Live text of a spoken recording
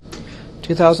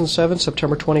2007,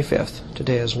 September 25th.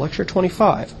 Today is Lecture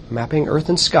 25, Mapping Earth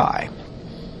and Sky.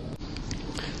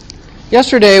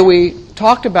 Yesterday we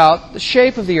talked about the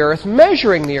shape of the Earth,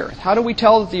 measuring the Earth. How do we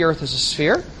tell that the Earth is a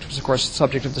sphere? Which was, of course, the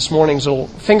subject of this morning's little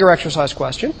finger exercise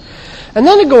question. And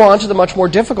then to go on to the much more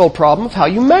difficult problem of how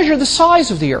you measure the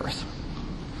size of the Earth.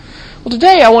 Well,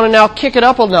 today I want to now kick it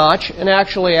up a notch and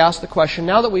actually ask the question,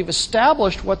 now that we've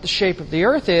established what the shape of the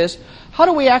Earth is, how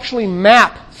do we actually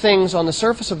map things on the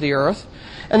surface of the Earth?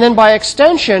 And then by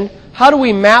extension, how do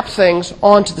we map things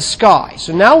onto the sky?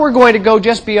 So now we're going to go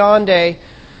just beyond a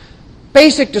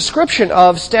basic description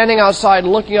of standing outside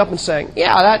and looking up and saying,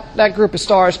 yeah, that group of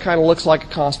stars kind of looks like a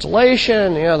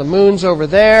constellation, you know, the moon's over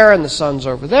there and the sun's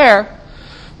over there.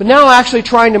 But now actually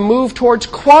trying to move towards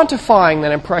quantifying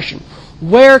that impression.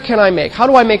 Where can I make? How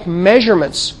do I make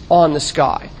measurements on the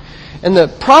sky? And the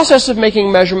process of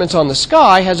making measurements on the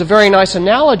sky has a very nice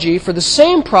analogy for the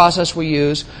same process we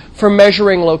use for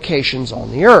measuring locations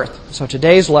on the Earth. So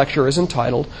today's lecture is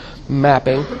entitled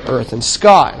Mapping Earth and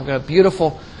Sky. I've got a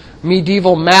beautiful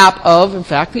medieval map of, in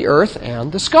fact, the Earth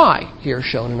and the sky here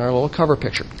shown in our little cover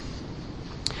picture.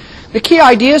 The key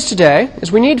ideas today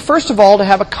is we need, first of all, to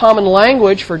have a common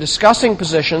language for discussing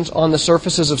positions on the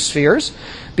surfaces of spheres,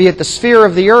 be it the sphere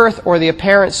of the Earth or the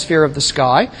apparent sphere of the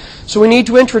sky. So we need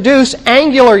to introduce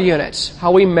angular units,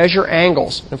 how we measure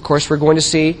angles. And of course, we're going to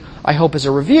see, I hope as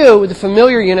a review, the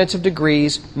familiar units of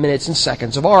degrees, minutes, and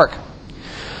seconds of arc.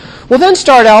 We'll then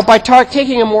start out by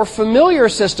taking a more familiar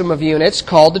system of units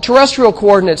called the terrestrial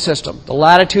coordinate system, the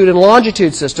latitude and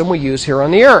longitude system we use here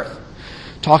on the Earth.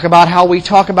 Talk about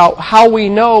how we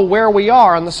know where we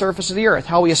are on the surface of the Earth,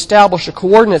 how we establish a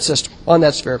coordinate system on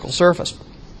that spherical surface.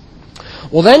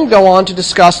 We'll then go on to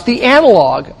discuss the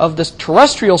analog of this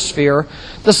terrestrial sphere,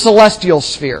 the celestial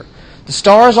sphere. The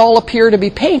stars all appear to be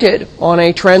painted on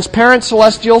a transparent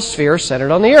celestial sphere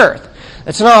centered on the Earth.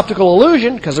 It's an optical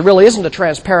illusion because it really isn't a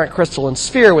transparent crystalline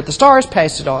sphere with the stars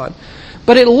pasted on.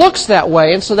 But it looks that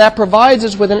way, and so that provides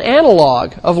us with an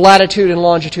analog of latitude and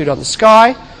longitude on the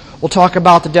sky. We'll talk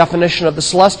about the definition of the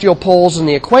celestial poles and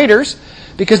the equators,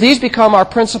 because these become our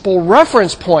principal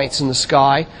reference points in the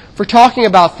sky for talking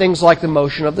about things like the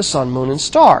motion of the sun, moon, and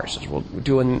stars, as we'll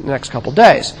do in the next couple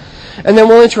days. And then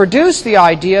we'll introduce the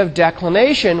idea of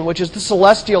declination, which is the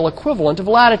celestial equivalent of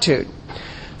latitude.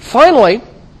 Finally,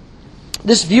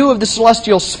 this view of the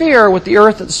celestial sphere with the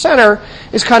Earth at the center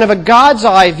is kind of a God's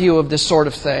eye view of this sort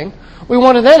of thing. We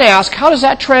want to then ask, how does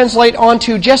that translate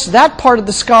onto just that part of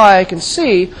the sky I can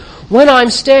see when I'm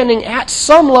standing at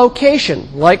some location,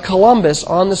 like Columbus,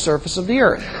 on the surface of the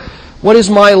Earth? What does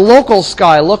my local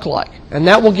sky look like? And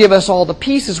that will give us all the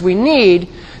pieces we need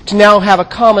to now have a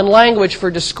common language for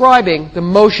describing the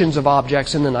motions of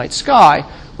objects in the night sky,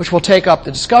 which will take up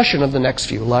the discussion of the next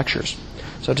few lectures.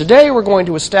 So today we're going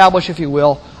to establish, if you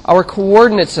will, our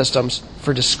coordinate systems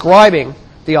for describing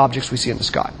the objects we see in the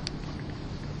sky.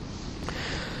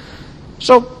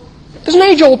 So there's an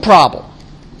age-old problem,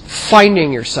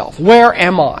 finding yourself. Where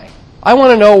am I? I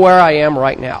want to know where I am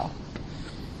right now.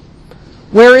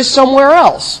 Where is somewhere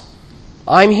else?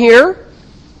 I'm here.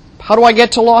 How do I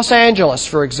get to Los Angeles,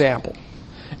 for example?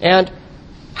 And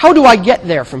how do I get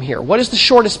there from here? What is the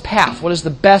shortest path? What is the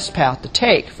best path to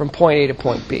take from point A to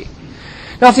point B?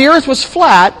 Now, if the Earth was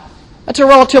flat, that's a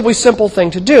relatively simple thing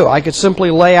to do. I could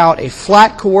simply lay out a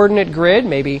flat coordinate grid,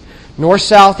 maybe north,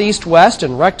 south, east, west,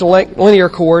 and rectilinear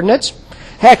coordinates.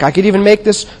 Heck, I could even make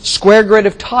this square grid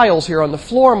of tiles here on the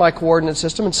floor of my coordinate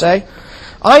system and say,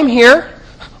 I'm here.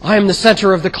 I'm the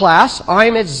center of the class.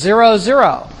 I'm at 0,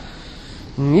 0.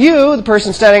 And you, the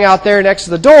person standing out there next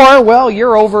to the door, well,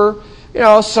 you're over,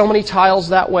 so many tiles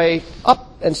that way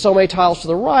up and so many tiles to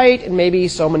the right and maybe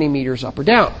so many meters up or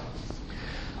down.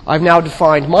 I've now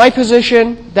defined my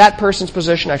position, that person's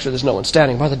position. Actually, there's no one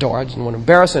standing by the door. I didn't want to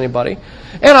embarrass anybody.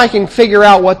 And I can figure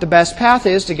out what the best path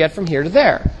is to get from here to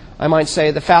there. I might say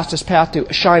the fastest path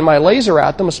to shine my laser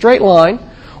at them, a straight line,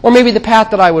 or maybe the path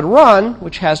that I would run,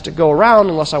 which has to go around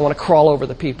unless I want to crawl over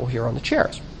the people here on the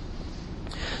chairs.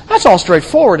 That's all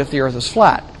straightforward if the Earth is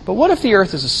flat. But what if the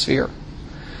Earth is a sphere?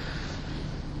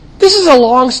 This is a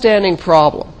long-standing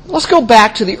problem. Let's go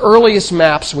back to the earliest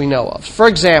maps we know of. For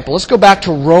example, let's go back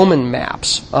to Roman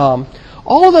maps.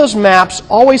 All of those maps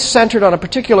always centered on a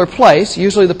particular place,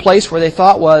 usually the place where they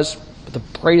thought was the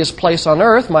greatest place on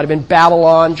Earth. Might have been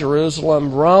Babylon,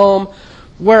 Jerusalem, Rome,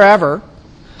 wherever.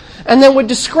 And then would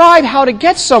describe how to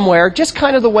get somewhere just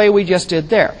kind of the way we just did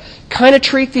there. Kind of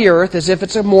treat the Earth as if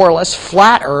it's a more or less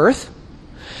flat Earth.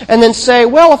 And then say,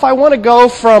 well, if I want to go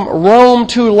from Rome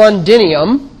to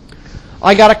Londinium,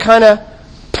 I got to kind of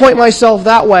point myself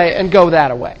that way and go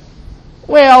that way.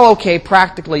 Well, okay,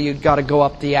 practically you've got to go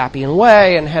up the Appian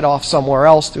Way and head off somewhere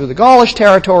else through the Gaulish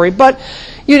territory, but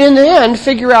you'd in the end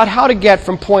figure out how to get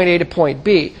from point A to point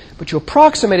B, but you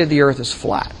approximated the Earth as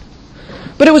flat.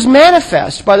 But it was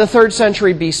manifest by the 3rd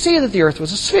century BC that the Earth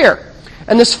was a sphere.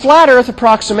 And this flat Earth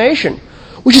approximation,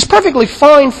 which is perfectly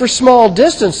fine for small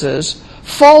distances,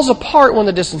 falls apart when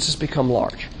the distances become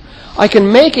large. I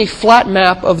can make a flat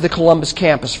map of the Columbus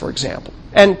campus, for example,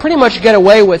 and pretty much get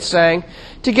away with saying,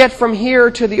 to get from here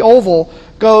to the oval,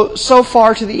 go so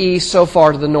far to the east, so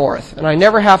far to the north, and I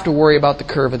never have to worry about the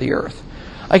curve of the Earth.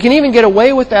 I can even get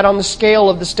away with that on the scale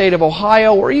of the state of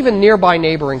Ohio or even nearby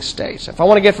neighboring states. If I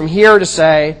want to get from here to,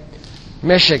 say,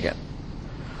 Michigan,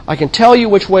 I can tell you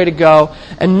which way to go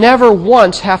and never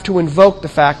once have to invoke the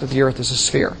fact that the Earth is a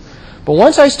sphere. But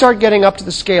once I start getting up to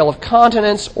the scale of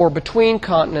continents or between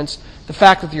continents, the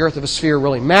fact that the Earth is a sphere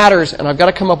really matters, and I've got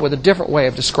to come up with a different way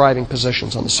of describing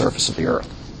positions on the surface of the Earth.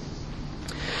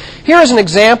 Here is an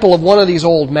example of one of these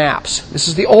old maps. This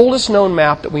is the oldest known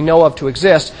map that we know of to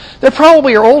exist. There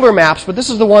probably are older maps, but this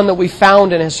is the one that we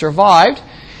found and has survived.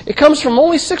 It comes from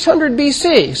only 600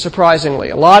 BC,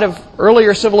 surprisingly. A lot of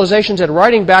earlier civilizations had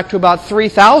writing back to about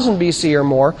 3000 BC or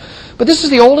more. But this is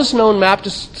the oldest known map to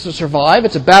survive.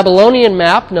 It's a Babylonian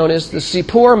map known as the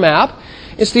Sippur map.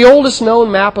 It's the oldest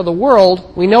known map of the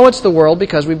world. We know it's the world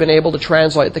because we've been able to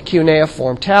translate the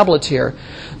cuneiform tablets here.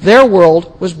 Their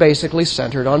world was basically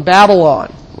centered on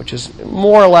Babylon, which is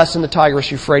more or less in the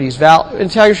Tigris-Euphrates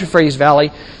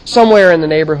Valley, somewhere in the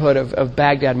neighborhood of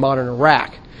Baghdad, modern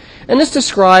Iraq. And this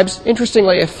describes,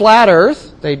 interestingly, a flat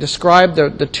Earth. They describe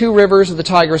the two rivers of the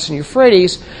Tigris and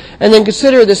Euphrates, and then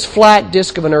consider this flat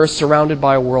disk of an Earth surrounded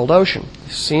by a world ocean.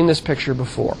 You've seen this picture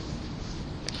before.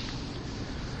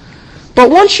 But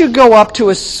once you go up to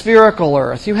a spherical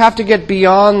Earth, you have to get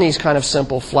beyond these kind of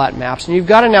simple flat maps, and you've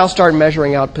got to now start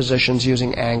measuring out positions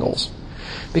using angles.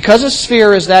 Because a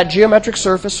sphere is that geometric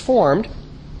surface formed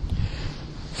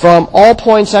from all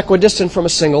points equidistant from a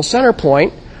single center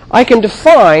point, I can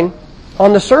define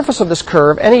on the surface of this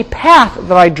curve any path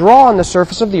that I draw on the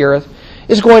surface of the Earth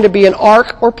is going to be an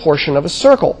arc or portion of a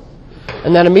circle.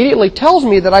 And that immediately tells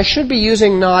me that I should be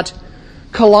using not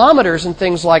kilometers and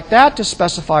things like that to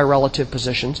specify relative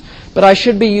positions, but I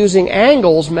should be using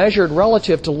angles measured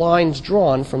relative to lines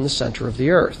drawn from the center of the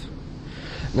Earth.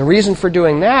 And the reason for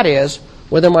doing that is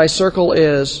whether my circle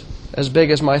is as big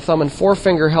as my thumb and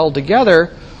forefinger held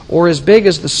together or as big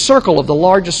as the circle of the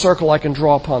largest circle I can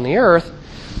draw upon the Earth,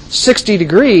 60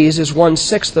 degrees is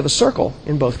 1/6 of a circle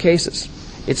in both cases.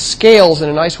 It scales in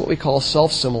a nice what we call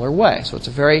self-similar way. So it's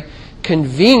a very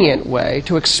convenient way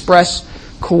to express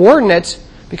coordinates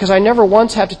because I never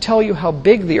once have to tell you how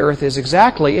big the Earth is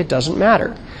exactly. It doesn't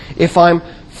matter. If I'm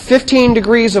 15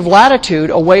 degrees of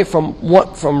latitude away from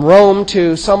Rome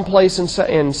to someplace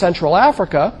in Central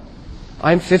Africa,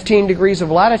 I'm 15 degrees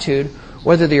of latitude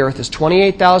whether the Earth is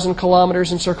 28,000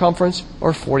 kilometers in circumference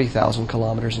or 40,000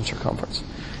 kilometers in circumference.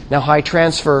 Now,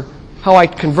 how I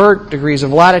convert degrees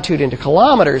of latitude into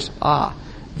kilometers,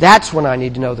 that's when I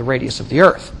need to know the radius of the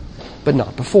Earth, but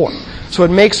not before. So it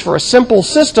makes for a simple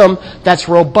system that's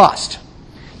robust.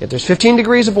 If there's 15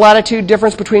 degrees of latitude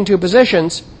difference between two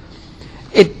positions,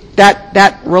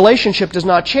 that relationship does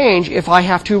not change if I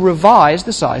have to revise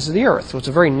the size of the Earth. So it's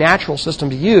a very natural system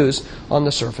to use on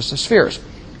the surface of spheres.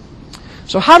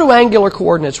 So how do angular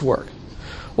coordinates work?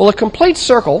 Well, a complete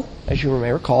circle, as you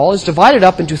may recall, is divided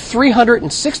up into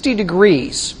 360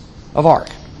 degrees of arc.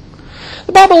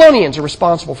 The Babylonians are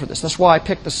responsible for this. That's why I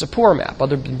picked the Sippur map,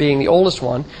 other than being the oldest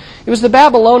one. It was the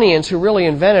Babylonians who really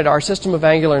invented our system of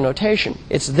angular notation.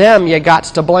 It's them you got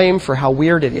to blame for how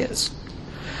weird it is.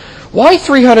 Why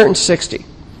 360?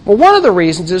 Well, one of the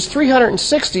reasons is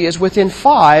 360 is within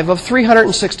 5 of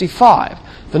 365,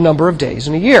 the number of days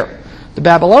in a year. The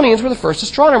Babylonians were the first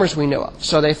astronomers we knew of.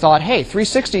 So they thought, hey,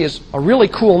 360 is a really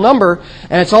cool number,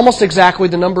 and it's almost exactly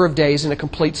the number of days in a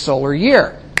complete solar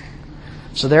year.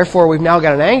 So therefore, we've now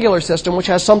got an angular system which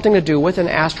has something to do with an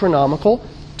astronomical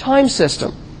time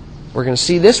system. We're going to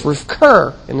see this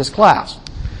recur in this class.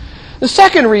 The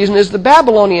second reason is the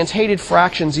Babylonians hated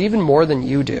fractions even more than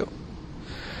you do.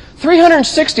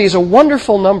 360 is a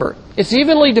wonderful number. It's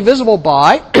evenly divisible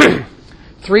by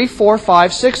 3, 4,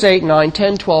 5, 6, 8, 9,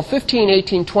 10, 12, 15,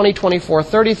 18, 20, 24,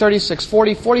 30, 36,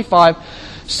 40, 45,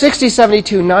 60,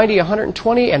 72, 90,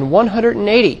 120, and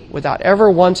 180 without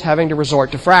ever once having to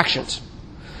resort to fractions.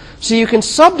 So you can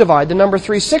subdivide the number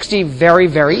 360 very,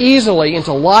 very easily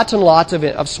into lots and lots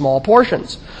of small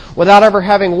portions without ever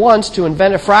having once to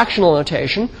invent a fractional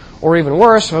notation, or even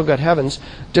worse, oh good heavens,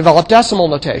 develop decimal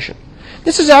notation.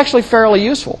 This is actually fairly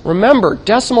useful. Remember,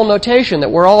 decimal notation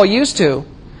that we're all used to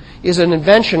is an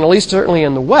invention, at least certainly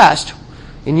in the West.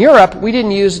 In Europe, we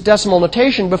didn't use decimal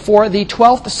notation before the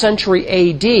 12th century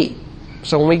AD.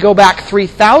 So when we go back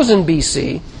 3000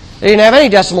 BC, they didn't have any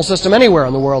decimal system anywhere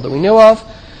in the world that we knew of.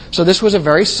 So this was a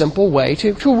very simple way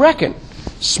to reckon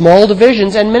small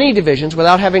divisions and many divisions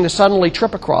without having to suddenly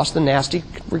trip across the nasty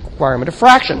requirement of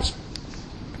fractions.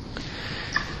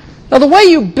 Now the way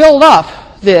you build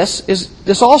up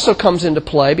this also comes into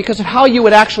play because of how you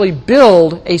would actually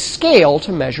build a scale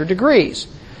to measure degrees.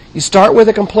 You start with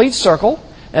a complete circle,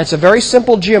 and it's a very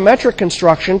simple geometric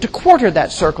construction to quarter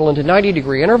that circle into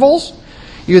 90-degree intervals.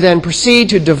 You then proceed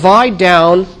to divide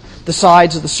down the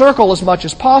sides of the circle as much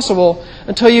as possible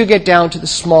until you get down to the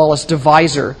smallest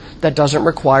divisor that doesn't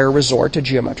require resort to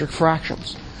geometric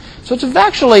fractions. So it's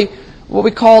actually what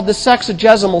we call the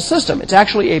sexagesimal system. It's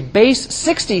actually a base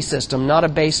 60 system, not a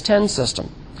base 10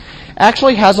 system.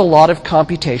 Actually has a lot of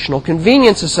computational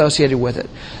convenience associated with it.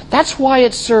 That's why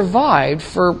it survived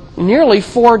for nearly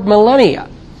 4 millennia.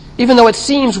 Even though it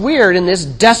seems weird in this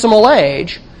decimal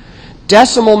age,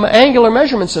 decimal angular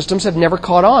measurement systems have never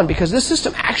caught on because this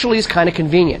system actually is kind of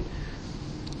convenient.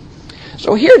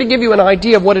 So here, to give you an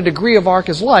idea of what a degree of arc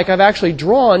is like, I've actually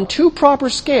drawn to proper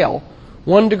scale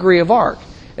 1 degree of arc.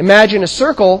 Imagine a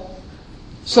circle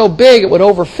so big it would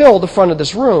overfill the front of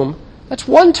this room. That's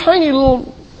one tiny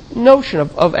little notion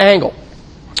of angle,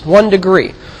 1 degree.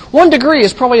 1 degree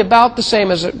is probably about the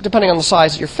same as, depending on the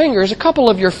size of your fingers, a couple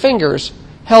of your fingers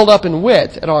held up in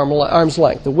width at arm's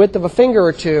length. The width of a finger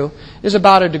or two is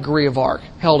about a degree of arc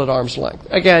held at arm's length.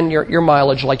 Again, your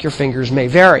mileage, like your fingers, may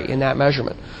vary in that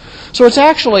measurement. So it's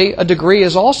actually, a degree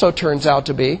is also turns out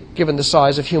to be, given the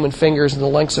size of human fingers and the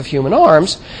lengths of human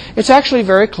arms, it's actually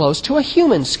very close to a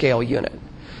human scale unit.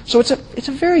 So it's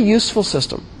a very useful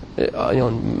system.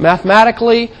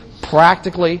 Mathematically,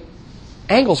 practically,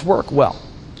 angles work well.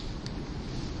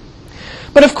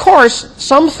 But of course,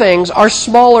 some things are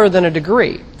smaller than a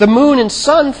degree. The moon and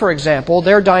sun, for example,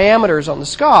 their diameters on the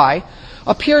sky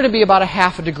appear to be about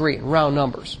 1/2 degree in round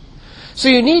numbers. So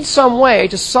you need some way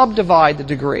to subdivide the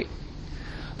degree.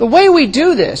 The way we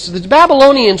do this, the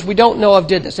Babylonians, we don't know of,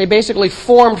 did this. They basically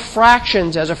formed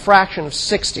fractions as a fraction of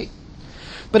 60.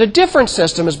 But a different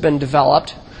system has been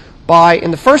developed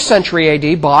in the 1st century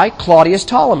AD by Claudius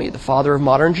Ptolemy, the father of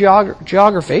modern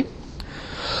geography,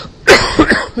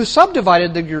 who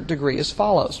subdivided the degree as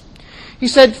follows. He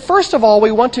said, first of all,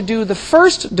 we want to do the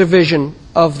first division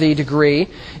of the degree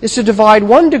is to divide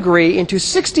 1 degree into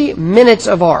 60 minutes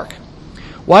of arc.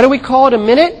 Why do we call it a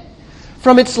minute?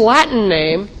 From its Latin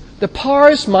name, the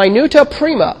pars minuta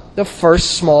prima, the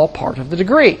first small part of the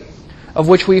degree, of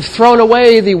which we've thrown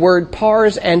away the word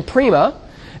pars and prima,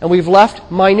 and we've left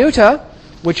minuta,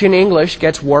 which in English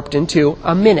gets warped into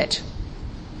a minute.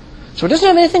 So it doesn't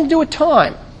have anything to do with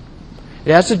time.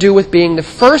 It has to do with being the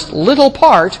first little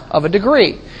part of a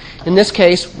degree. In this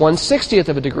case, 1/60th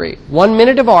of a degree. 1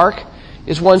 minute of arc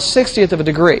is 1/60th of a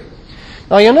degree.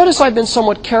 Now you'll notice I've been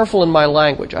somewhat careful in my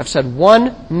language. I've said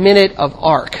 1 minute of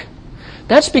arc.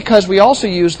 That's because we also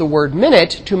use the word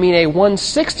minute to mean a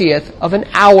 1/60th of an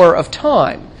hour of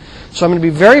time. So I'm going to be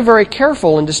very, very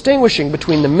careful in distinguishing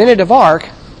between the minute of arc,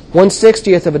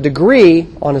 1/60th of a degree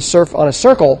on a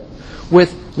circle,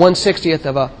 with 1/60th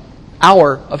of an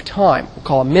hour of time. We'll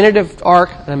call a minute of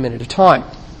arc and a minute of time.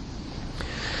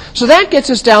 So that gets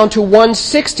us down to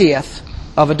 1/60th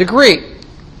of a degree.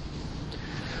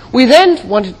 We then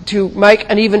want to make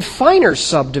an even finer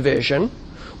subdivision.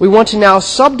 We want to now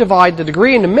subdivide the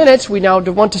degree into minutes. We now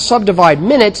want to subdivide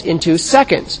minutes into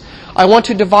seconds. I want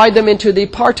to divide them into the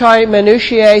parti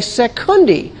minutiae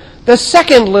secundi, the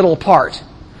second little part,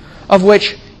 of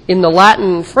which in the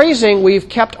Latin phrasing we've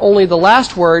kept only the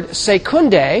last word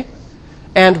secunde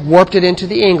and warped it into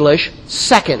the English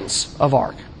seconds of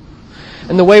arc.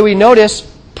 And the way we notice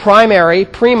primary,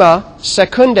 prima,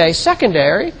 secunde,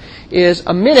 secondary, is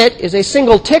a minute is a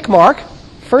single tick mark,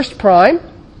 first prime,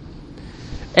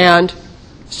 and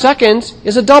seconds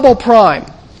is a double prime.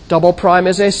 Double prime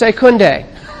is a secunde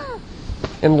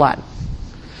in Latin.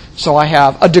 So I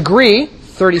have a degree,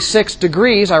 36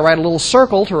 degrees. I write a little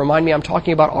circle to remind me I'm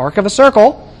talking about arc of a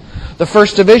circle. The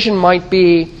first division might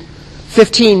be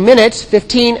 15 minutes,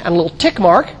 15 and a little tick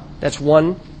mark. That's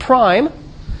 1 prime.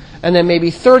 And then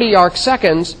maybe 30 arc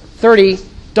seconds, 30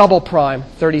 double prime,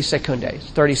 30 secundes,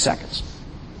 30 seconds.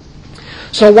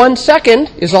 So 1 second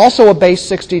is also a base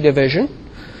 60 division.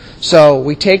 So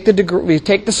we take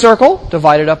the circle,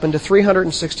 divide it up into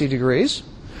 360 degrees.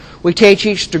 We take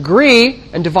each degree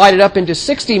and divide it up into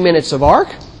 60 minutes of arc.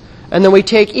 And then we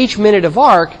take each minute of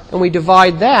arc and we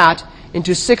divide that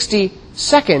into 60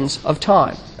 seconds of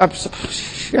time.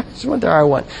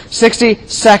 60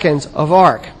 seconds of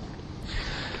arc.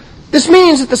 This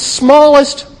means that the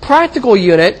smallest practical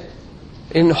unit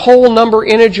in whole number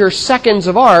integer seconds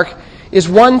of arc is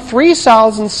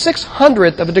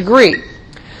 1/3600th of a degree.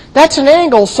 That's an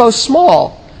angle so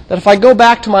small that if I go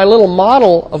back to my little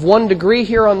model of 1 degree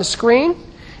here on the screen,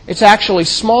 it's actually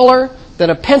smaller than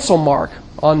a pencil mark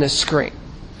on this screen.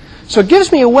 So it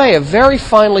gives me a way of very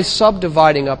finely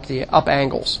subdividing up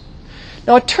angles.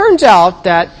 Now it turns out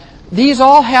that these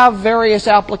all have various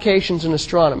applications in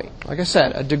astronomy. Like I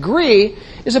said, a degree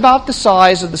is about the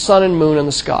size of the sun and moon in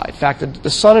the sky. In fact, the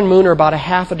sun and moon are about a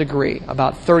half a degree,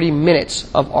 about 30 minutes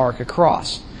of arc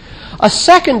across. A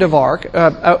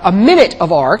minute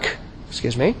of arc,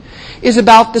 is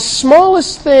about the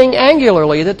smallest thing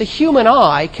angularly that the human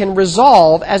eye can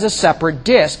resolve as a separate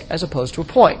disk as opposed to a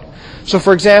point. So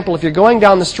for example, if you're going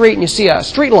down the street and you see a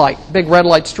street light, big red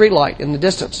light street light in the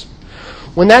distance,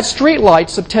 when that street light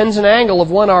subtends an angle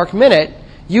of 1 arc minute,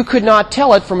 you could not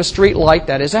tell it from a street light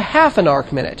that is a half an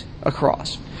arc minute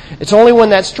across. It's only when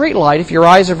that street light, if your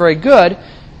eyes are very good,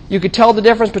 you could tell the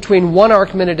difference between 1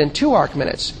 arc minute and 2 arc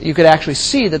minutes. You could actually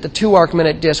see that the 2 arc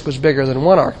minute disk was bigger than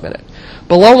 1 arc minute.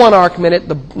 Below 1 arc minute,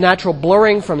 the natural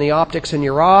blurring from the optics in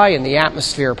your eye and the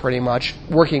atmosphere pretty much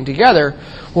working together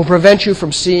will prevent you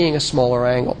from seeing a smaller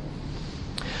angle.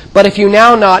 But if you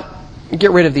now not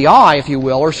get rid of the eye, if you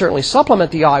will, or certainly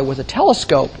supplement the eye with a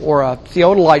telescope or a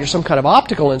theodolite or some kind of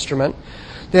optical instrument,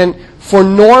 then for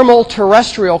normal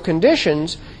terrestrial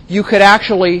conditions, you could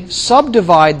actually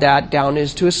subdivide that down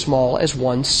to as small as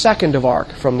 1 second of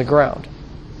arc from the ground.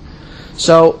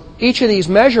 So each of these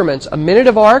measurements, a minute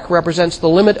of arc represents the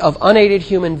limit of unaided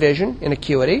human vision in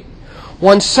acuity.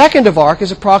 1 second of arc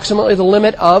is approximately the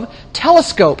limit of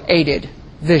telescope-aided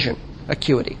vision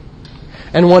acuity.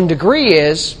 And 1 degree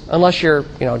is, unless you're,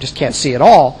 just can't see at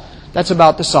all, that's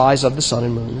about the size of the sun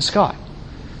and moon in the sky.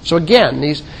 So again,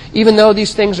 even though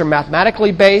these things are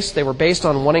mathematically based, they were based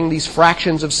on wanting these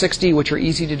fractions of 60, which are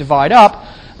easy to divide up,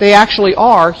 they actually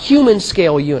are human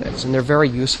scale units, and they're very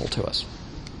useful to us.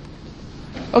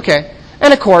 Okay,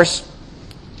 and of course,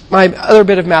 my other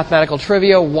bit of mathematical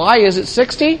trivia, why is it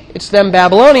 60? It's them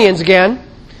Babylonians again.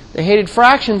 They hated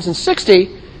fractions, and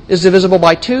 60 is divisible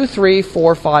by 2, 3,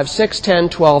 4, 5, 6, 10,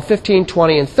 12, 15,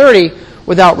 20, and 30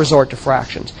 without resort to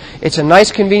fractions. It's a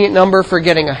nice convenient number for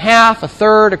getting a half, a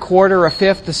third, a quarter, a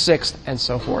fifth, a sixth, and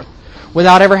so forth,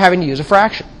 without ever having to use a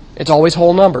fraction. It's always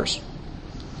whole numbers.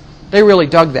 They really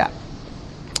dug that.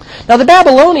 Now the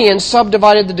Babylonians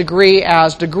subdivided the degree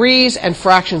as degrees and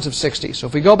fractions of 60. So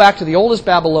if we go back to the oldest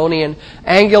Babylonian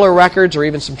angular records or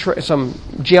even some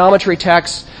geometry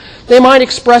texts, they might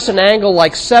express an angle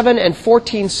like 7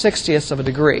 14/60 of a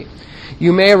degree.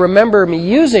 You may remember me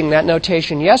using that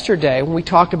notation yesterday when we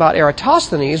talked about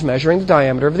Eratosthenes measuring the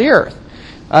diameter of the Earth.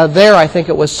 There I think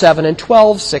it was 7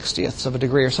 12/60 of a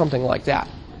degree or something like that.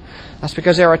 That's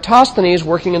because Eratosthenes,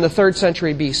 working in the 3rd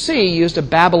century BC,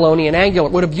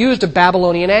 would have used a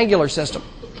Babylonian angular system.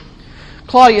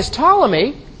 Claudius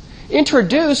Ptolemy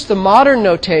introduced the modern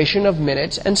notation of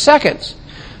minutes and seconds.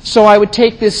 So I would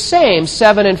take this same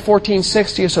 7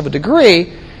 14/60 of a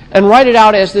degree and write it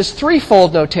out as this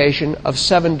threefold notation of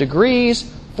 7 degrees,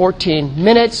 14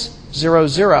 minutes,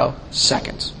 00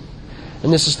 seconds.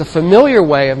 And this is the familiar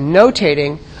way of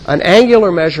notating an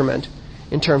angular measurement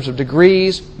in terms of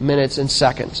degrees, minutes, and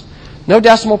seconds. No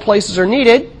decimal places are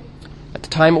needed. At the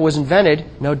time it was invented,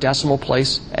 no decimal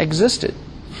place existed.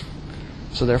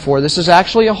 So therefore, this is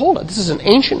actually this is an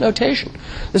ancient notation.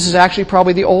 This is actually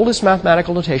probably the oldest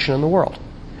mathematical notation in the world.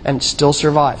 And it still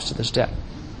survives to this day.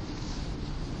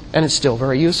 And it's still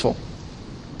very useful.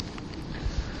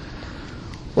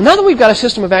 Well, now that we've got a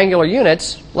system of angular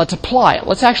units, let's apply it.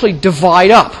 Let's actually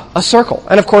divide up a circle.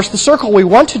 And of course, the circle we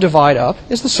want to divide up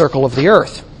is the circle of the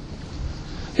Earth.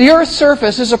 The Earth's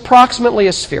surface is approximately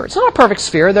a sphere. It's not a perfect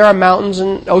sphere. There are mountains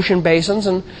and ocean basins.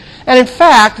 And in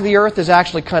fact, the Earth is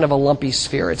actually kind of a lumpy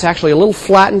sphere. It's actually a little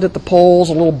flattened at the poles,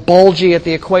 a little bulgy at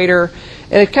the equator,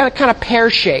 and it's kind of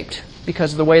pear-shaped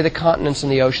because of the way the continents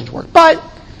and the oceans work. But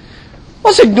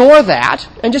let's ignore that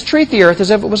and just treat the Earth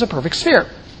as if it was a perfect sphere.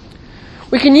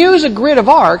 We can use a grid of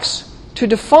arcs to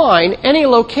define any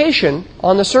location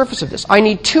on the surface of this. I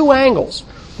need 2 angles,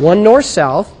 one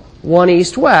north-south, one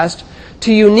east-west,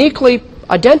 to uniquely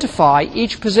identify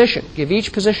each position, give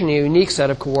each position a unique set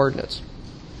of coordinates.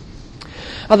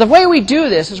 Now, the way we do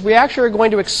this is we actually are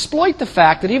going to exploit the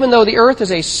fact that even though the Earth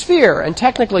is a sphere, and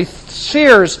technically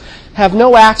spheres have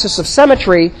no axis of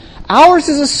symmetry, ours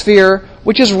is a sphere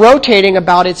which is rotating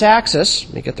about its axis,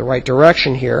 let me get the right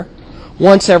direction here,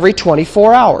 once every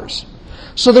 24 hours.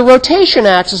 So the rotation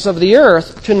axis of the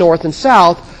Earth to north and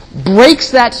south breaks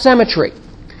that symmetry.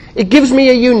 it gives me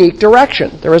a unique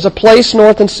direction. There is a place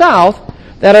north and south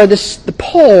that are the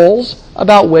poles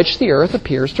about which the Earth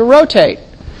appears to rotate.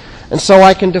 And so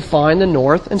I can define the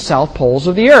north and south poles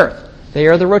of the Earth. They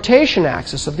are the rotation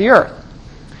axis of the Earth.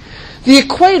 The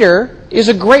equator is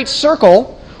a great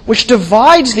circle which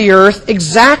divides the Earth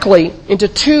exactly into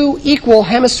two equal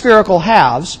hemispherical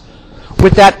halves,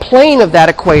 with that plane of that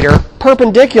equator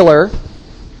perpendicular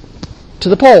to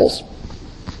the poles.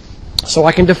 So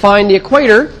I can define the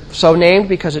equator, so named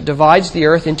because it divides the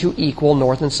Earth into equal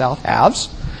north and south halves.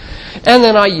 And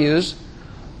then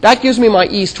that gives me my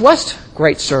east-west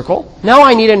great circle. Now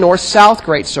I need a north-south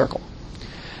great circle.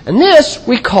 And this,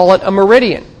 we call it a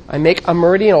meridian. I make a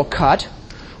meridional cut,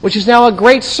 which is now a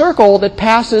great circle that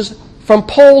passes from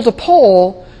pole to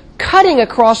pole, cutting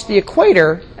across the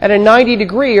equator at a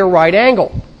 90-degree or right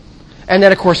angle. And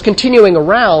then, of course, continuing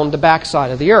around the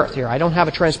backside of the Earth here. I don't have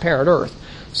a transparent Earth,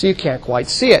 so you can't quite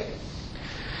see it.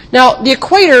 Now, the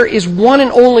equator is one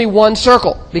and only one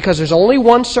circle, because there's only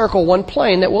one circle, one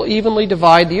plane, that will evenly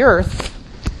divide the Earth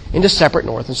into separate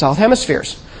north and south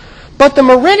hemispheres. But the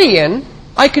meridian,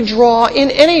 I could draw in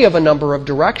any of a number of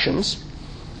directions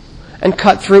and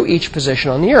cut through each position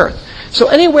on the Earth. So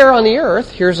anywhere on the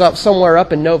Earth, here's somewhere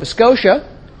up in Nova Scotia,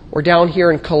 or down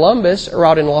here in Columbus, or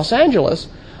out in Los Angeles,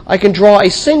 I can draw a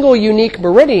single unique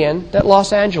meridian that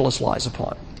Los Angeles lies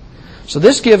upon. So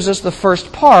this gives us the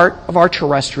first part of our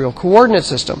terrestrial coordinate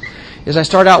system. Is I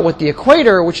start out with the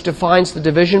equator, which defines the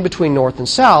division between north and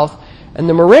south, and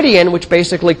the meridian, which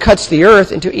basically cuts the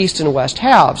Earth into east and west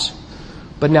halves,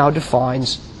 but now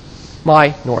defines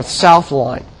my north-south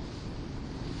line.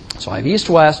 So I have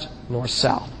east-west,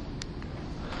 north-south.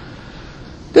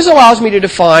 This allows me to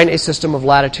define a system of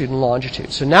latitude and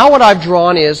longitude. So now what I've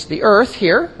drawn is the Earth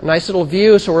here, a nice little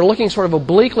view. So we're looking sort of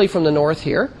obliquely from the north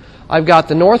here. I've got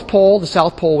the North Pole, the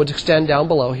South Pole would extend down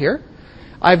below here.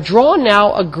 I've drawn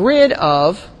now a grid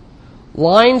of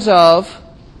lines of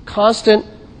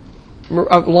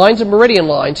meridian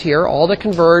lines here, all that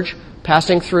converge,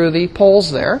 passing through the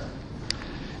poles there.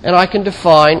 And I can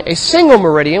define a single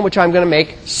meridian, which I'm going to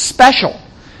make special.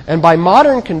 And by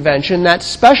modern convention, that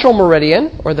special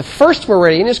meridian, or the first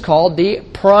meridian, is called the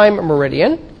prime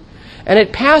meridian, and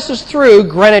it passes through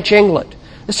Greenwich, England.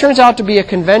 This turns out to be a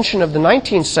convention of the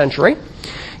 19th century.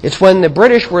 It's when the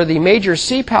British were the major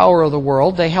sea power of the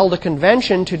world. They held a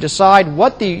convention to decide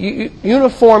what the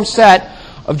uniform set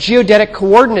of geodetic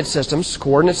coordinate systems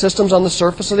on the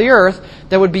surface of the Earth,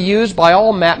 that would be used by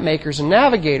all map makers and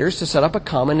navigators to set up a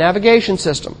common navigation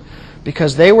system.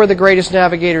 Because they were the greatest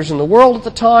navigators in the world at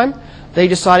the time, they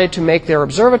decided to make their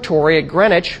observatory at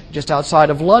Greenwich, just outside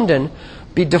of London,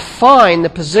 define the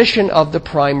position of the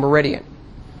prime meridian.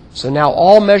 So now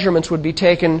all measurements would be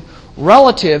taken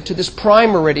relative to this prime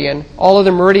meridian. All of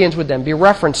the meridians would then be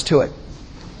referenced to it.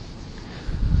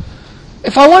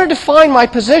 If I wanted to find my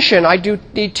position, I do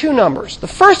need two numbers. The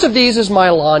first of these is my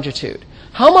longitude.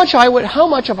 How much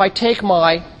if I take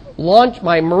my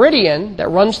meridian that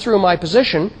runs through my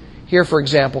position, here, for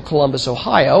example, Columbus,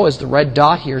 Ohio, is the red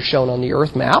dot here shown on the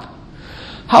Earth map.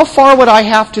 How far would I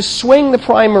have to swing the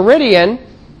prime meridian,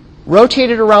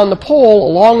 rotate it around the pole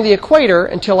along the equator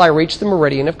until I reach the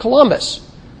meridian of Columbus?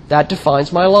 That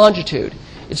defines my longitude.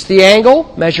 It's the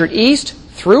angle measured east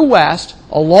through west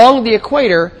along the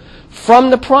equator from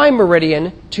the prime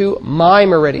meridian to my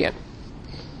meridian.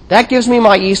 That gives me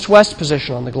my east-west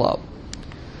position on the globe.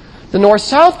 The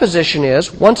north-south position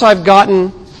is, once I've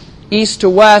gotten east to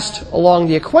west along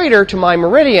the equator to my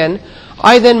meridian,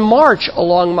 I then march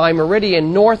along my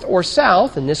meridian north or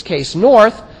south, in this case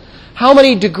north. How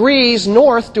many degrees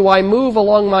north do I move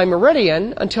along my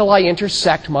meridian until I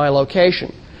intersect my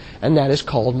location? And that is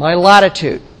called my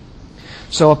latitude.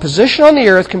 So a position on the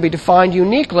Earth can be defined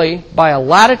uniquely by a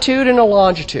latitude and a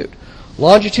longitude.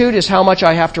 Longitude is how much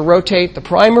I have to rotate the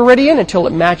prime meridian until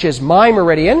it matches my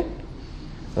meridian.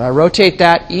 And I rotate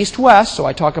that east-west, so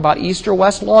I talk about east or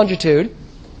west longitude.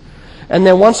 And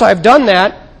then once I've done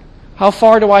that, how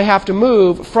far do I have to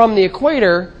move from the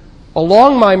equator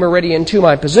along my meridian to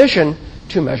my position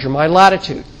to measure my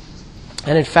latitude?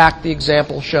 And in fact, the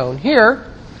example shown here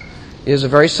is a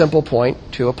very simple point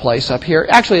to a place up here.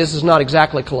 Actually, this is not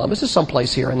exactly Columbus. It's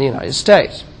someplace here in the United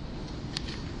States.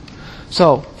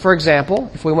 So, for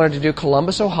example, if we wanted to do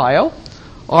Columbus, Ohio,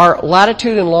 our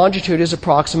latitude and longitude is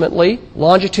approximately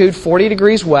longitude 40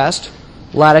 degrees west,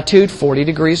 latitude 40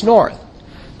 degrees north.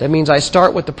 That means I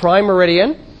start with the prime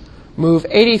meridian, move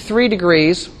 83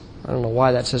 degrees, I don't know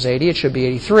why that says 80, it should be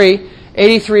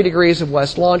 83 degrees of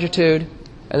west longitude,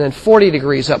 and then 40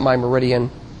 degrees up my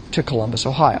meridian to Columbus,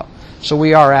 Ohio. So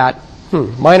we are at,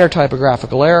 minor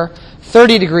typographical error,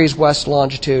 30 degrees west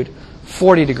longitude,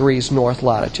 40 degrees north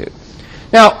latitude.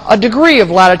 Now, a degree of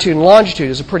latitude and longitude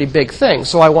is a pretty big thing,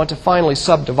 so I want to finally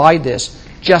subdivide this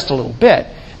just a little bit,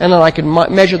 and then I can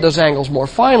measure those angles more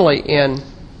finely in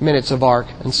minutes of arc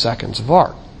and seconds of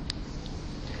arc.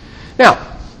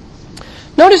 Now,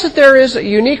 notice that there is a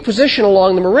unique position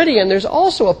along the meridian. There's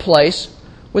also a place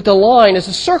with the line as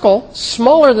a circle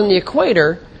smaller than the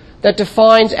equator that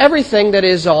defines everything that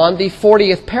is on the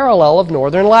 40th parallel of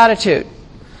northern latitude.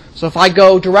 So if I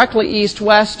go directly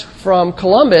east-west from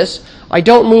Columbus, I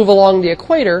don't move along the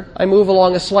equator. I move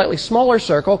along a slightly smaller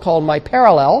circle called my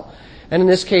parallel. And in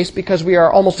this case, because we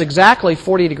are almost exactly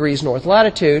 40 degrees north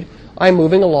latitude, I'm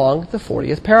moving along the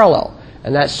 40th parallel.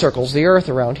 And that circles the Earth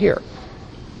around here.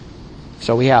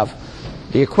 So we have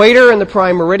the equator and the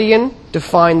prime meridian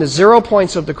define the 0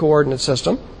 points of the coordinate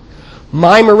system.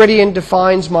 My meridian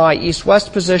defines my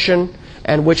east-west position,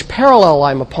 and which parallel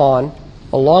I'm upon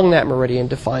along that meridian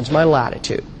defines my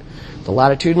latitude. The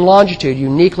latitude and longitude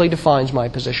uniquely defines my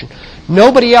position.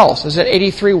 Nobody else is at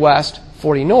 83 west,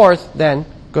 40 north, then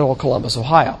good old Columbus,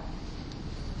 Ohio.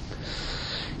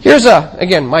 Here's,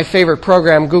 again, my favorite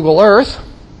program, Google Earth.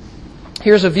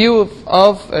 Here's a view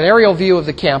of an aerial view of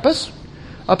the campus.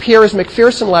 Up here is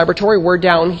McPherson Laboratory. We're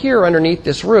down here underneath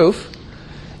this roof.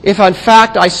 If, in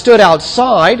fact, I stood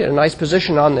outside, in a nice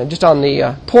position just on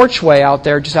the porchway out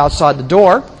there, just outside the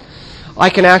door, I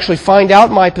can actually find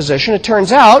out my position. It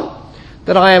turns out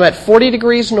that I am at 40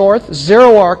 degrees north,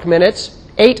 0 arc minutes,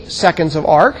 8 seconds of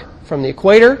arc from the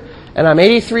equator, and I'm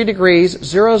 83 degrees,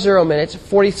 00 minutes,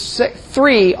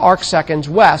 43 arc seconds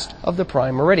west of the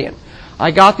prime meridian.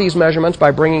 I got these measurements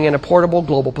by bringing in a portable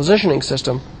global positioning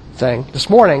system thing this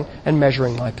morning and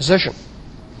measuring my position.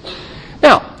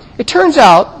 Now, it turns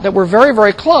out that we're very,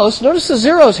 very close. Notice the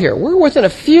zeros here. We're within a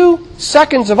few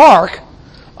seconds of arc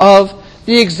of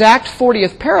the exact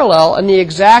 40th parallel and the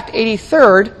exact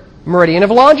 83rd meridian of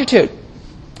longitude.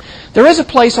 There is a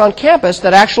place on campus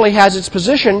that actually has its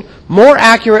position more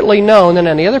accurately known than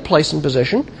any other place in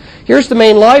position. Here's the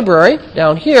main library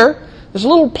down here. There's a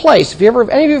little place.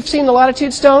 Any of you have seen the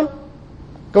latitude stone?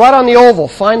 Go out on the oval,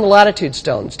 find the latitude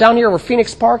stone. It's down here where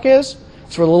Phoenix Park is.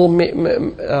 It's where the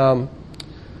little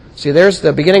see, there's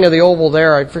the beginning of the oval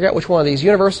there. I forget which one of these.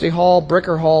 University Hall,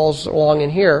 Bricker Hall's along in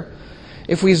here.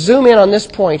 If we zoom in on this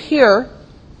point here,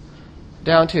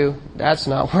 down to, that's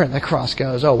not where the cross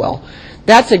goes. Oh, well.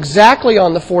 That's exactly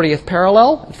on the 40th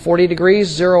parallel, at 40 degrees,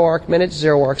 0 arc minutes,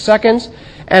 0 arc seconds.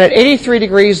 And at 83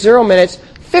 degrees, 0 minutes,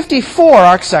 54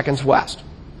 arc seconds west.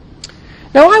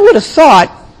 Now, I would have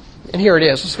thought, and here it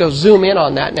is. Let's go zoom in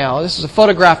on that now. This is a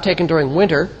photograph taken during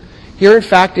winter. Here, in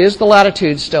fact, is the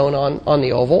latitude stone on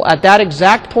the oval. At that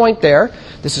exact point there,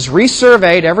 this is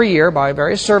resurveyed every year by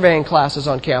various surveying classes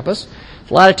on campus.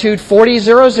 Latitude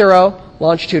 4000,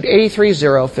 longitude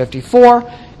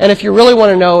 83054. And if you really want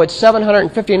to know, it's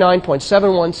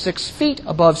 759.716 feet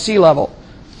above sea level.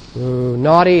 Ooh,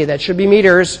 naughty. That should be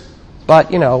meters.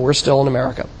 But, we're still in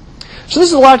America. So this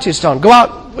is the latitude stone. Go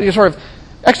out with your sort of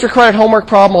extra credit homework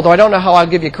problem, although I don't know how I'll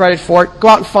give you credit for it. Go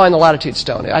out and find the latitude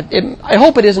stone. I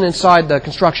hope it isn't inside the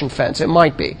construction fence. It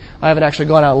might be. I haven't actually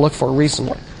gone out and looked for it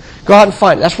recently. Go out and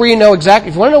find it. That's where you know exactly.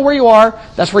 If you want to know where you are,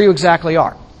 that's where you exactly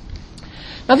are.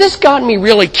 Now, this got me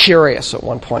really curious at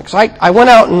one point, because I went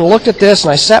out and looked at this,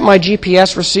 and I set my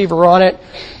GPS receiver on it.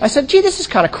 I said, gee, this is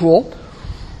kind of cool.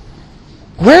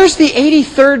 Where's the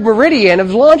 83rd meridian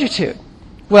of longitude?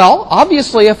 Well,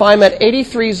 obviously, if I'm at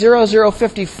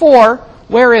 830054,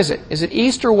 where is it? Is it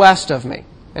east or west of me?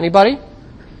 Anybody?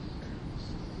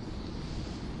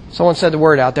 Someone said the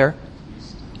word out there.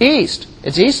 East.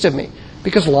 It's east of me,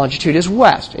 because longitude is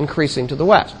west, increasing to the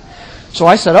west. So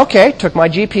I said, okay, took my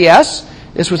GPS.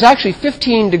 This was actually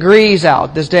 15 degrees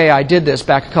out this day I did this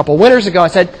back a couple winters ago. I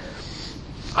said,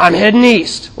 I'm heading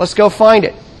east. Let's go find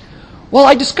it. Well,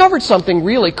 I discovered something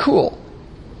really cool.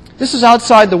 This is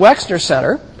outside the Wexner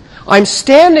Center. I'm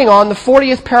standing on the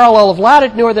 40th parallel of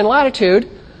northern latitude.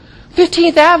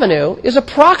 15th Avenue is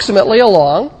approximately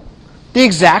along the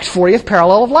exact 40th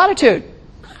parallel of latitude.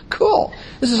 Cool.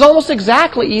 This is almost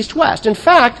exactly east-west. In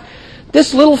fact,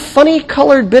 this little funny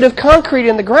colored bit of concrete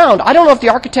in the ground, I don't know if the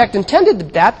architect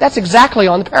intended that. That's exactly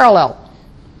on the parallel.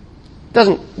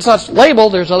 It's not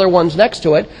labeled. There's other ones next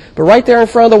to it. But right there in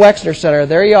front of the Wexner Center,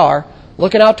 there you are,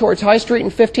 looking out towards High Street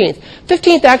and 15th.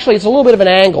 15th, actually, it's a little bit of an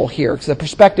angle here, because the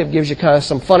perspective gives you kind of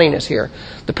some funniness here.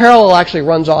 The parallel actually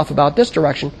runs off about this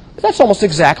direction, but that's almost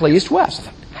exactly east-west.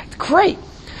 Great.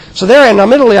 So there, and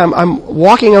admittedly, I'm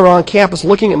walking around campus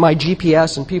looking at my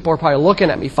GPS, and people are probably looking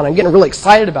at me funny. I'm getting really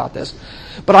excited about this.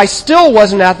 But I still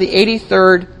wasn't at the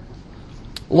 83rd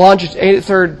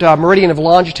meridian of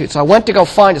longitude, so I went to go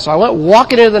find it. So I went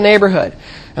walking into the neighborhood.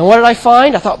 And what did I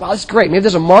find? I thought, wow, this is great. Maybe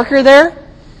there's a marker there.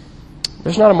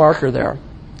 There's not a marker there.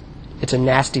 It's a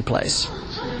nasty place.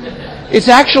 It's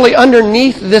actually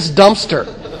underneath this dumpster.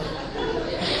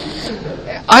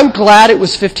 I'm glad it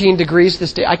was 15 degrees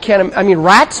this day. I mean,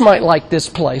 rats might like this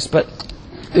place, but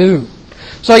ew.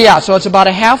 So it's about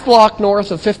a half block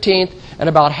north of 15th and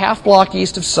about half block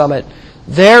east of Summit.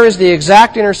 There is the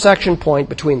exact intersection point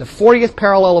between the 40th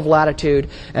parallel of latitude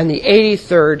and the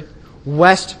 83rd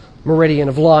west meridian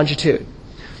of longitude.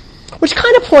 Which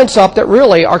kind of points up that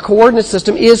really our coordinate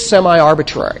system is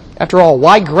semi-arbitrary. After all,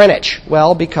 why Greenwich?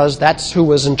 Well, because that's who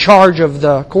was in charge of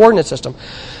the coordinate system.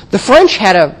 The French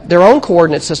had their own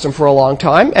coordinate system for a long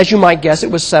time. As you might guess,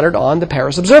 it was centered on the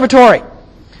Paris Observatory.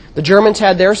 The Germans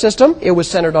had their system. It was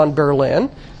centered on Berlin,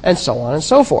 and so on and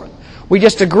so forth. We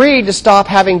just agreed to stop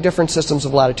having different systems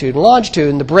of latitude and longitude,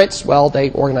 and the Brits, well, they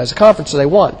organized a conference, so they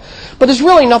won. But there's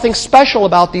really nothing special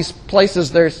about these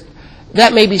places.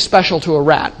 That may be special to a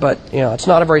rat, but it's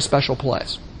not a very special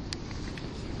place.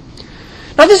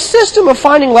 Now, this system of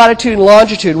finding latitude and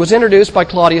longitude was introduced by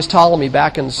Claudius Ptolemy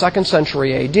back in the 2nd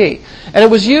century A.D., and it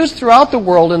was used throughout the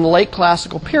world in the late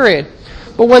classical period.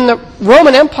 But when the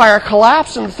Roman Empire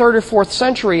collapsed in the 3rd or 4th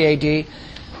century A.D.,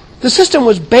 the system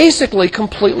was basically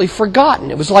completely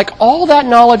forgotten. It was like all that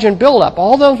knowledge and buildup,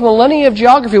 all those millennia of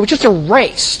geography was just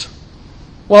erased.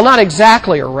 Well, not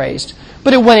exactly erased,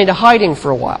 but it went into hiding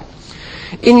for a while.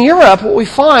 In Europe, what we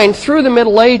find through the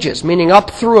Middle Ages, meaning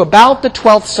up through about the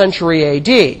 12th century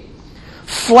A.D.,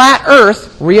 flat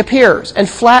Earth reappears, and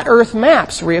flat Earth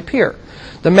maps reappear.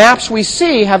 The maps we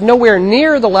see have nowhere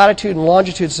near the latitude and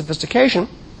longitude sophistication.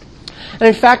 And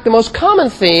in fact, the most common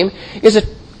theme is a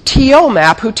TO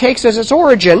map who takes as its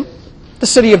origin the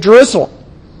city of Jerusalem.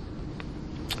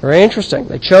 Very interesting.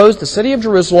 They chose the city of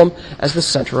Jerusalem as the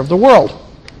center of the world.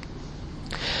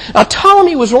 Now,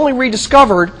 Ptolemy was only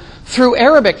rediscovered through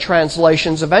Arabic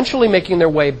translations, eventually making their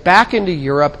way back into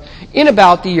Europe in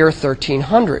about the year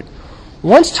 1300.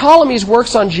 Once Ptolemy's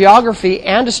works on geography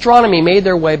and astronomy made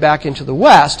their way back into the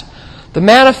West, the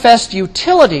manifest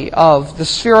utility of the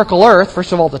spherical Earth,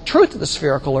 first of all, the truth of the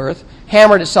spherical Earth,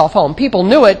 hammered itself home. People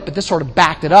knew it, but this sort of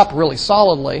backed it up really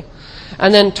solidly.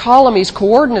 And then Ptolemy's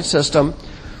coordinate system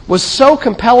was so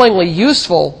compellingly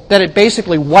useful that it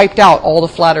basically wiped out all the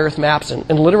flat Earth maps in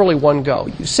literally one go.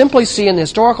 You simply see in the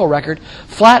historical record,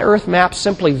 flat Earth maps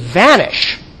simply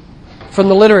vanish from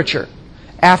the literature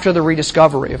after the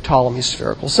rediscovery of Ptolemy's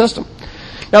spherical system.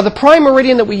 Now, the prime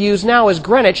meridian that we use now is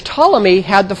Greenwich. Ptolemy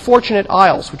had the Fortunate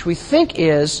Isles, which we think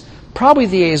is probably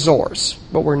the Azores,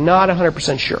 but we're not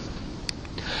 100% sure.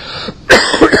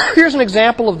 Here's an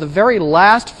example of the very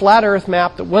last flat Earth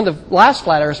map, one of the last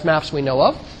flat Earth maps we know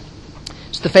of.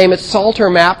 It's the famous Psalter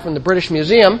map from the British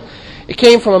Museum. It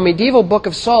came from a medieval book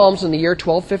of Psalms in the year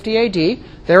 1250 A.D.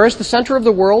 There is the center of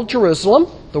the world, Jerusalem.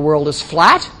 The world is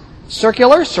flat,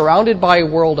 circular, surrounded by a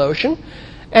world ocean.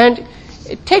 And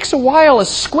it takes a while of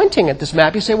squinting at this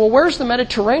map. You say, well, where's the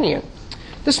Mediterranean?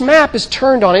 This map is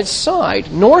turned on its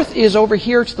side. North is over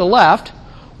here to the left.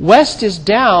 West is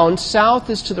down, south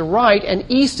is to the right, and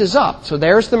east is up. So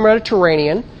there's the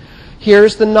Mediterranean.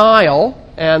 Here's the Nile,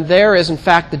 and there is, in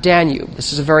fact, the Danube.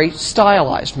 This is a very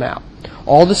stylized map.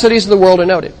 All the cities of the world are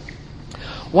noted.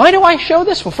 Why do I show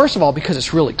this? Well, first of all, because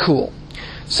it's really cool.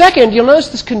 Second, you'll notice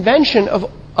this convention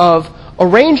of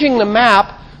arranging the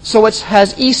map so it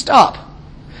has east up.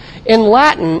 In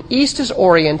Latin, east is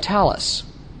orientalis.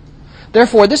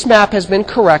 Therefore, this map has been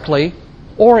correctly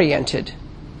oriented.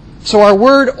 So our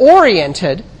word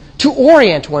oriented, to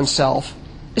orient oneself,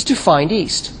 is to find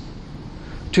east,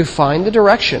 to find the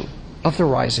direction of the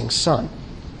rising sun.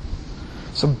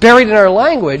 So buried in our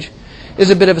language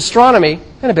is a bit of astronomy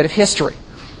and a bit of history.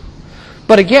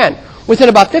 But again, within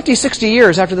about 50, 60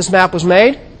 years after this map was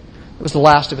made, it was the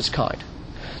last of its kind.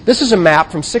 This is a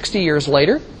map from 60 years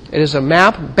later. It is a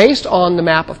map based on the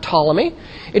map of Ptolemy.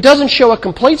 It doesn't show a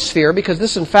complete sphere because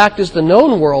this, in fact, is the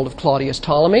known world of Claudius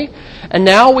Ptolemy. And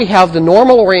now we have the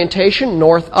normal orientation,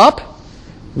 north up,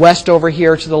 west over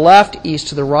here to the left, east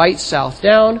to the right, south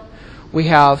down. We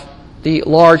have the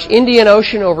large Indian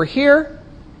Ocean over here,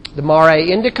 the Mare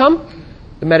Indicum,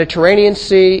 the Mediterranean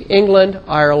Sea, England,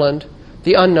 Ireland,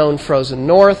 the unknown frozen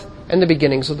north, and the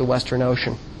beginnings of the Western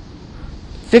Ocean.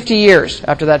 50 years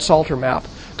after that Psalter map,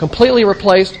 completely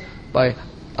replaced by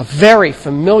a very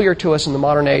familiar to us in the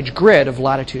modern age grid of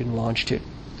latitude and longitude.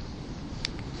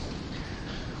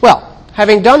 Well,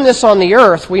 having done this on the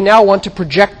Earth, we now want to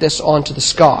project this onto the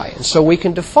sky. And so we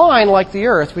can define, like the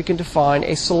Earth, we can define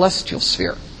a celestial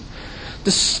sphere.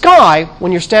 The sky,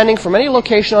 when you're standing from any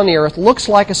location on the Earth, looks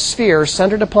like a sphere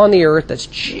centered upon the Earth that's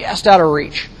just out of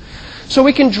reach. So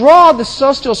we can draw the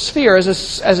celestial sphere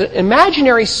as an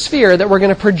imaginary sphere that we're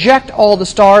going to project all the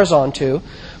stars onto,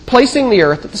 placing the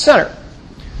Earth at the center.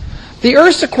 The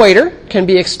Earth's equator can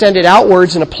be extended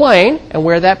outwards in a plane, and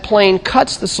where that plane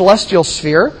cuts the celestial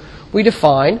sphere, we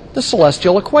define the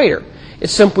celestial equator.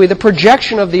 It's simply the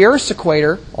projection of the Earth's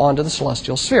equator onto the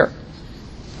celestial sphere.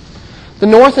 The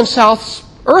north and south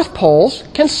Earth poles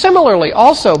can similarly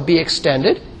also be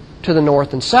extended to the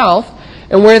north and south,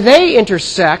 and where they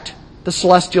intersect the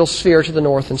celestial sphere to the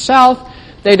north and south,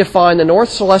 they define the north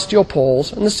celestial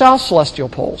poles and the south celestial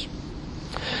poles.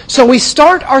 So we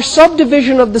start our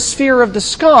subdivision of the sphere of the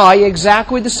sky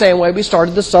exactly the same way we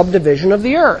started the subdivision of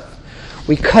the Earth.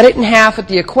 We cut it in half at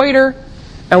the equator,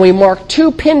 and we mark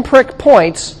 2 pinprick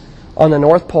points on the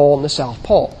North Pole and the South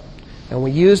Pole. And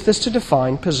we use this to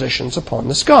define positions upon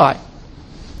the sky.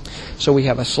 So we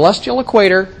have a celestial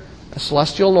equator, a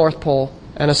celestial North Pole,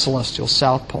 and a celestial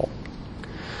South Pole.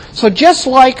 So just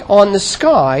like on the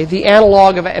sky, the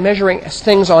analog of measuring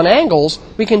things on angles,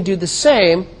 we can do the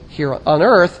same here on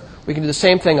Earth. We can do the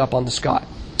same thing up on the sky.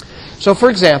 So for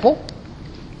example,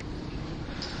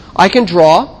 I can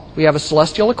draw, we have a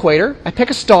celestial equator, I pick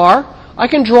a star, I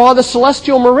can draw the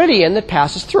celestial meridian that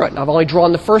passes through it. Now, I've only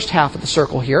drawn the first half of the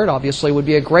circle here. It obviously would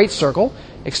be a great circle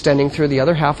extending through the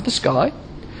other half of the sky.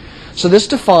 So this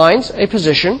defines a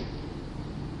position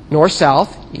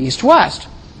north-south, east-west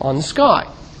on the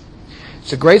sky.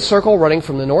 It's a great circle running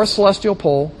from the north celestial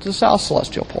pole to the south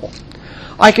celestial pole.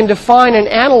 I can define an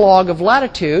analog of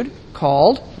latitude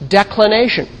called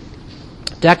declination.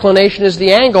 Declination is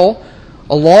the angle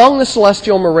along the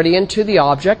celestial meridian to the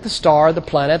object, the star, the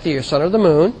planet, the sun, or the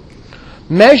moon,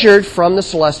 measured from the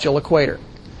celestial equator.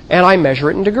 And I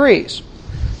measure it in degrees.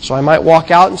 So I might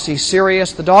walk out and see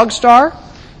Sirius, the dog star,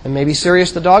 and maybe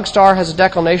Sirius, the dog star, has a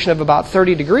declination of about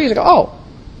 30 degrees. I go, oh,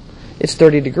 it's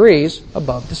 30 degrees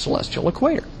above the celestial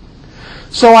equator.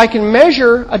 So I can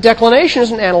measure a declination as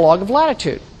an analog of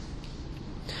latitude.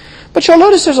 But you'll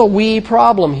notice there's a wee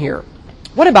problem here.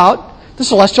 What about the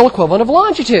celestial equivalent of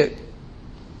longitude?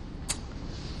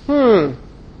 We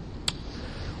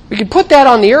could put that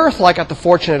on the Earth like at the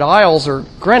Fortunate Isles or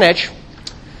Greenwich,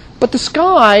 but the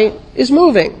sky is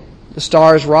moving. The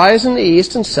stars rise in the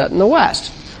east and set in the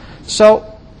west. So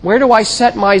where do I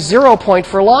set my 0 point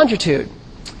for longitude?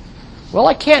 Well,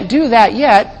 I can't do that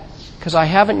yet because I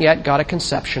haven't yet got a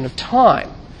conception of time.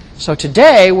 So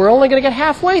today we're only going to get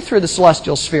halfway through the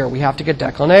celestial sphere. We have to get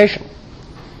declination,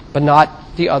 but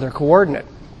not the other coordinate.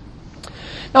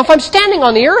 Now, if I'm standing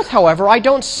on the Earth, however, I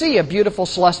don't see a beautiful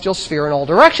celestial sphere in all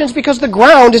directions because the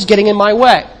ground is getting in my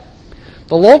way.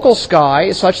 The local sky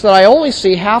is such that I only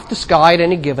see half the sky at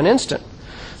any given instant.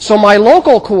 So my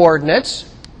local coordinates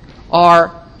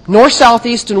are north, south,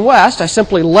 east, and west. I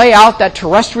simply lay out that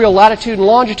terrestrial latitude and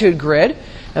longitude grid,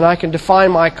 and I can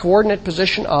define my coordinate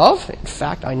position of, in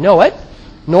fact, I know it,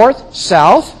 north,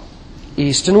 south,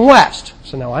 east, and west.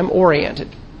 So now I'm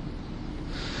oriented.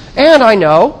 And I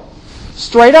know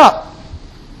straight up.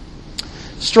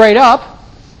 Straight up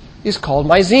is called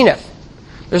my zenith.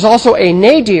 There's also a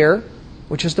nadir,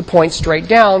 which is the point straight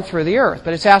down through the Earth.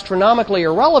 But it's astronomically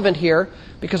irrelevant here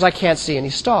because I can't see any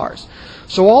stars.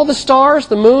 So all the stars,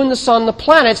 the moon, the sun, the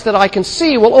planets that I can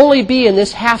see will only be in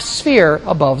this half sphere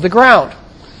above the ground.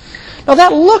 Now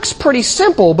that looks pretty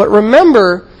simple, but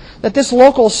remember that this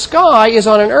local sky is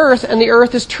on an Earth and the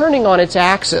Earth is turning on its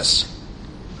axis.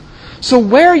 So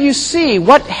where you see,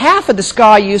 what half of the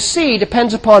sky you see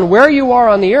depends upon where you are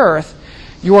on the Earth,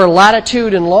 your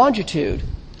latitude and longitude,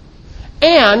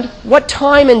 and what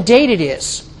time and date it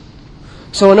is.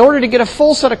 So in order to get a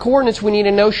full set of coordinates, we need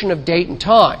a notion of date and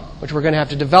time, which we're going to have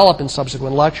to develop in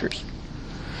subsequent lectures.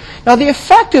 Now the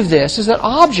effect of this is that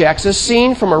objects as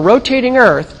seen from a rotating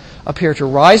Earth appear to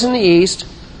rise in the east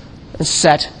and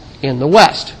set in the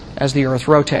west as the Earth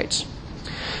rotates.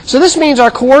 So this means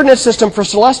our coordinate system for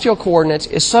celestial coordinates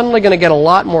is suddenly going to get a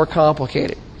lot more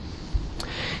complicated.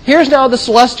 Here's now the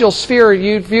celestial sphere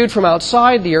viewed from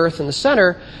outside the Earth in the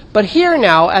center, but here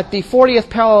now at the 40th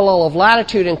parallel of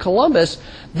latitude in Columbus,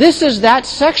 this is that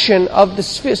section of the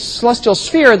celestial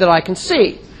sphere that I can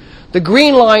see. The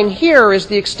green line here is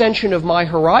the extension of my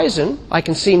horizon. I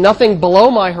can see nothing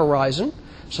below my horizon,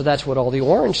 so that's what all the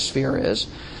orange sphere is.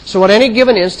 So at any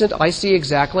given instant, I see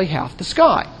exactly half the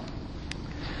sky.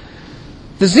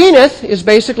 The zenith is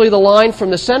basically the line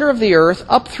from the center of the Earth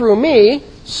up through me,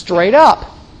 straight up.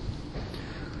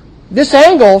 This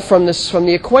angle from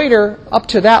the equator up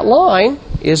to that line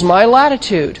is my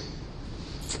latitude.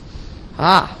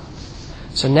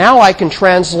 So now I can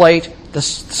translate the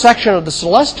section of the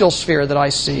celestial sphere that I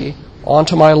see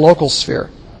onto my local sphere.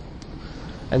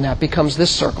 And that becomes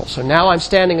this circle. So now I'm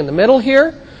standing in the middle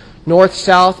here, north,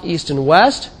 south, east, and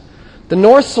west. The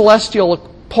north celestial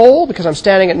pole, because I'm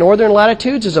standing at northern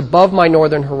latitudes, is above my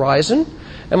northern horizon.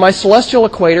 And my celestial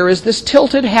equator is this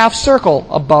tilted half circle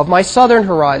above my southern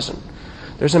horizon.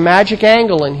 There's a magic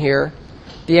angle in here.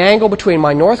 The angle between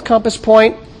my north compass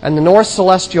point and the north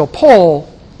celestial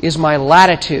pole is my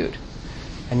latitude.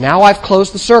 And now I've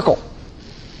closed the circle.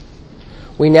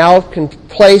 We now can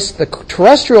place the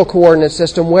terrestrial coordinate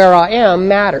system where I am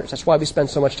matters. That's why we spend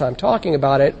so much time talking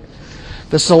about it.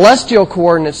 The celestial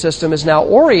coordinate system is now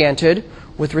oriented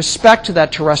with respect to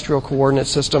that terrestrial coordinate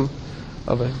system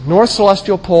of a north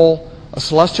celestial pole, a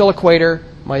celestial equator,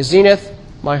 my zenith,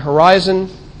 my horizon,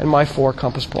 and my 4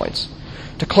 compass points.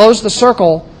 To close the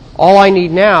circle, all I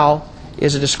need now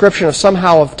is a description of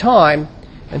somehow of time,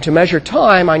 and to measure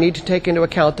time, I need to take into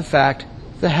account the fact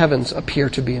the heavens appear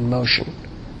to be in motion.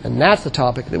 And that's the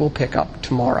topic that we'll pick up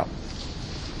tomorrow.